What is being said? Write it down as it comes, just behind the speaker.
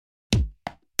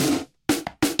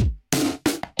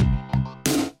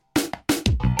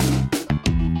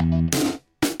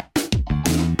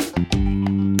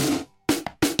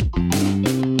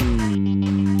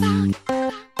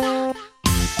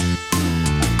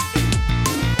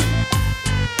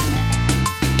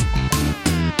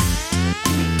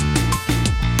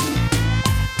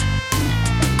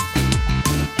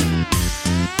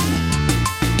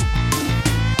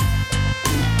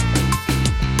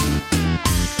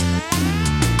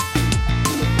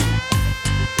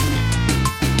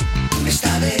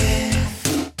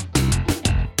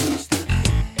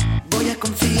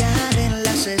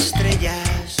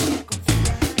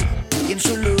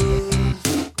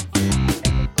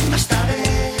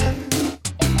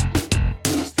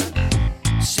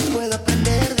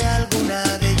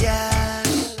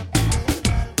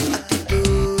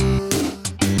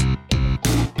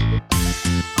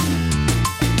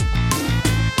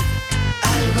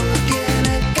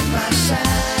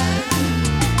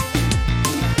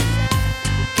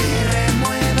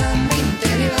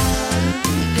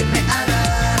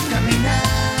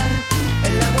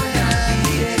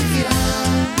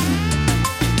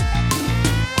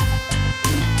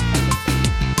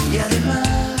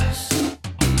además,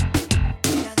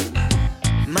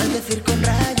 maldecir con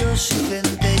rayos y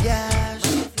centellas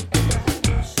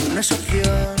no es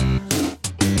opción.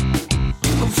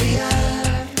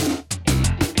 Confiar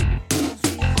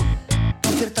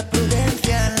con cierta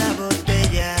prudencia en la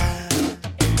botella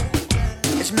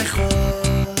es mejor.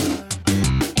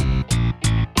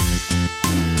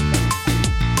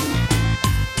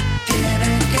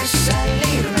 Tiene que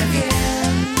salirme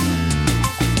bien.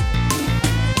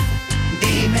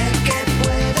 Dime que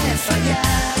puede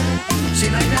fallar. Si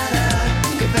no hay nada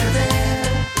que perder,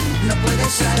 no puede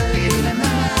salirme mal.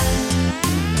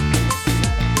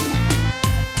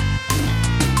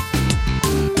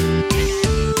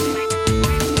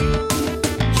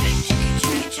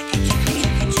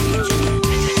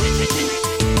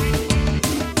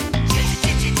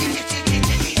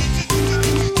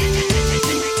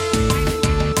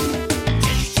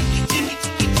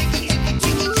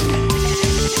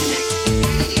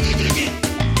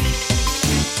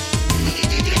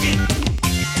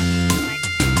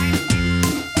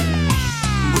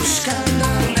 Buscando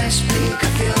una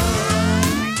explicación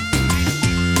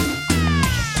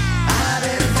a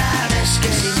verdades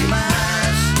que sin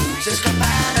más se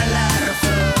escapan a la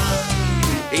razón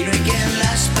y no hay quien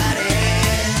las pare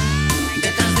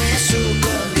detrás de su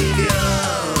condición.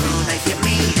 Hay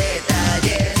 100.000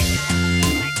 detalles,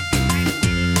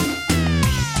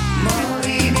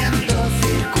 movimiento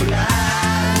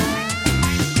circular,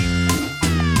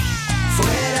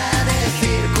 fuera de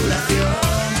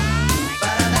circulación.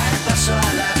 Para dar paso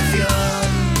a la acción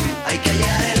hay que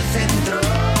hallar el centro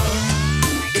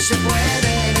y se puede